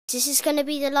This is going to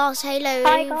be the last Halo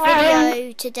Hi, guys.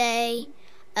 video today.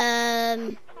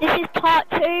 This is part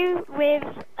 2 with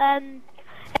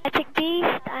Epic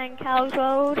Beast and Cow's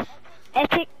World.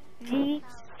 Epic v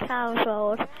Cow's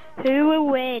World. Who will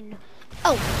win?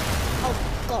 Oh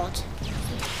God!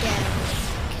 Yeah,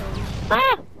 kill me.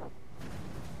 Ah!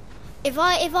 If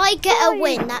I get a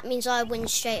win, that means I win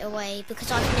straight away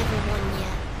because I've never won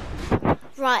yet.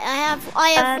 Right, I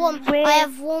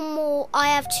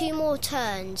have 2 more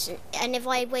turns, and if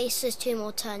I waste those 2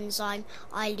 more turns, I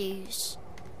lose.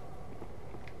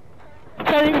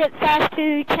 So is it first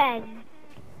to 10?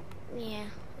 Yeah.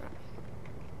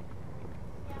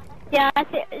 Yeah,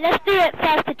 let's do it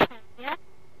first to 10, yeah?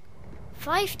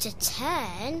 5 to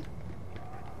 10?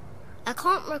 I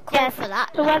can't record for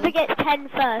that so long. whoever gets 10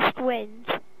 first wins.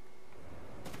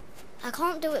 I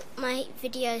can't do my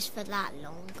videos for that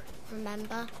long,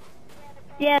 remember?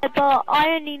 Yeah, but I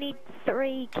only need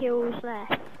 3 kills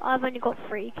left. I've only got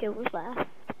 3 kills left.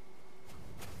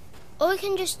 Or we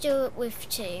can just do it with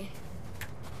 2.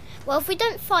 Well, if we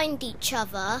don't find each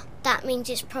other, that means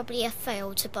it's probably a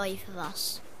fail to both of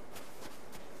us.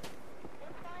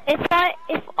 If I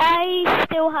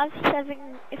still have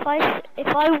 7, if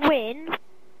I win,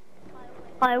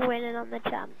 I win and I'm the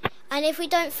champ. And if we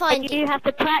don't find, and you have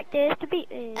to practice to beat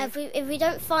me. If we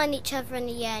don't find each other in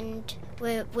the end,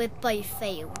 we're both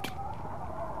failed.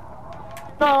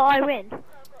 But I win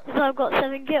because I've got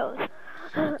 7 kills.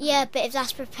 Yeah, but if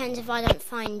that's pretend if I don't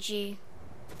find you.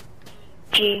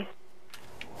 G.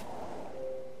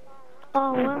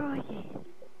 Oh, where are you?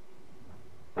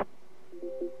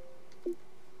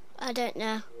 I don't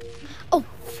know. Oh!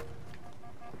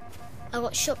 I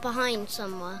got shot behind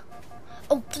somewhere.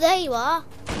 Oh, there you are.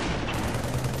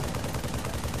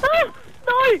 Ah!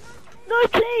 No! No,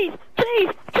 please!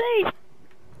 Please! Please!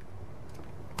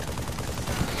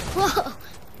 Whoa!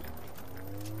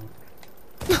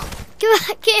 No! Get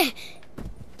back here!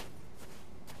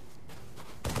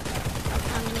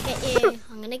 I'm gonna get you.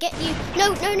 I'm gonna get you.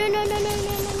 No, no, no, no, no, no, no, no,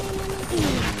 no, no,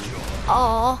 no.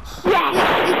 Oh, Yes.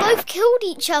 we both killed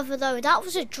each other though. That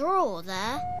was a draw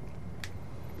there.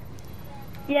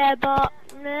 Yeah, but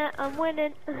nah, I'm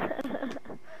winning.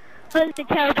 What to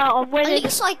care about? I'm winning. At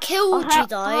least I killed you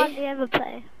though. I hardly ever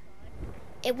play.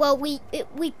 Well, we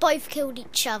both killed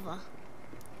each other.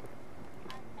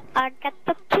 I got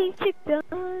the pizza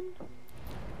gun.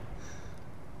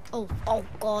 Oh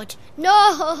God,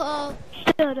 no!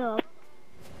 Shut up.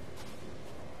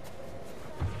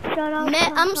 Shut up.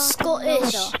 I'm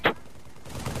Scottish.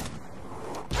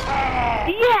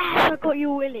 Yes, I got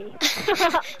you, Willy.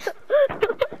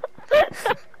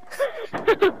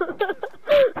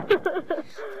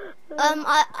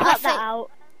 I Cut think, that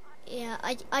out. Yeah,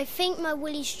 I think my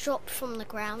willy's dropped from the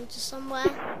ground to somewhere.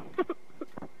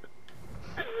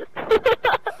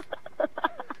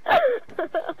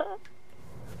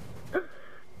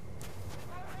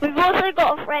 We've also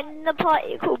got a friend in the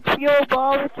party called Pure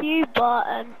Barbecue,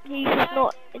 but he's just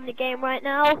not in the game right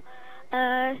now.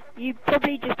 You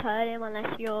probably just heard him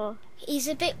unless you're... He's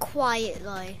a bit quiet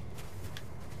though.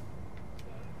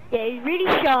 Yeah, he's really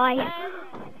shy.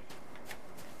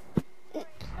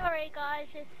 Sorry guys,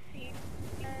 if you,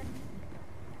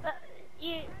 but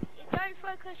you don't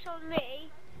focus on me,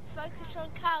 focus on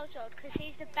Cow's World because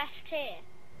he's the best here.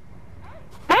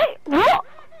 Wait, what?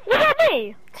 What about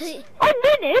me? I'm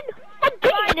winning. I'm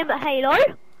beating him at Halo.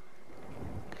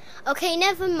 Okay,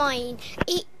 never mind.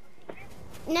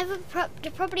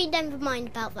 Probably never mind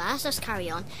about that. Let's carry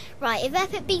on. Right, if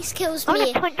Epic Beast kills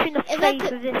me, I'm gonna punch you in the face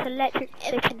with this electric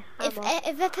sticking hammer.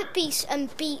 If Epic Beast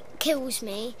kills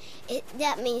me,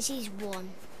 that means he's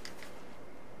won.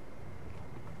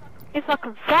 If I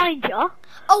can find you.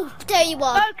 Oh, there you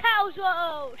are. Go Cow's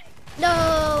World! No,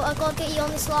 I gotta get you on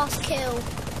this last kill.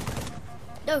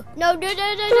 No, no, no, no, no,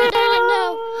 no, no,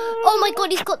 no. Oh my God,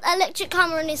 he's got the electric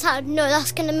hammer in his hand. No,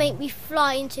 that's gonna make me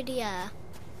fly into the air.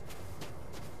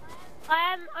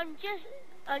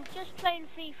 I'm just playing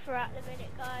FIFA at the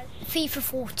minute, guys. FIFA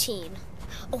 14.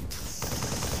 Oh.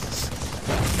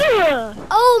 Ugh.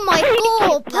 Oh my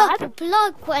God, purple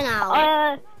plug went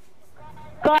out.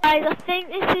 Guys, I think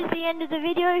this is the end of the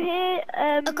video here.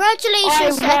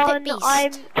 Congratulations, I won. Epic Beast.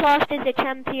 I'm classed as a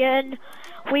champion.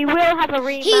 We will have a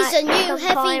rematch. He's a new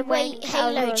sometime when heavyweight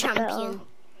Halo Cow's champion.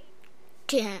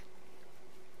 Yeah.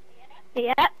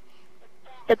 Yeah.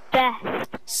 The best.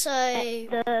 So,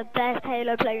 The best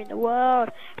Halo player in the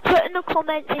world. Put in the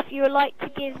comments if you would like to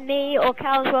give me or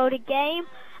Cow's World a game,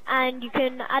 and you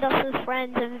can add us as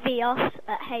friends and V us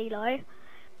at Halo.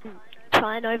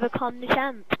 Try and overcome the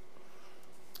champ.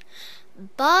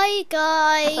 Bye,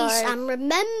 guys. Sorry. And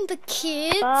remember,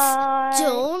 kids, Bye.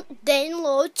 don't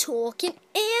download Talking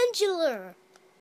Angela.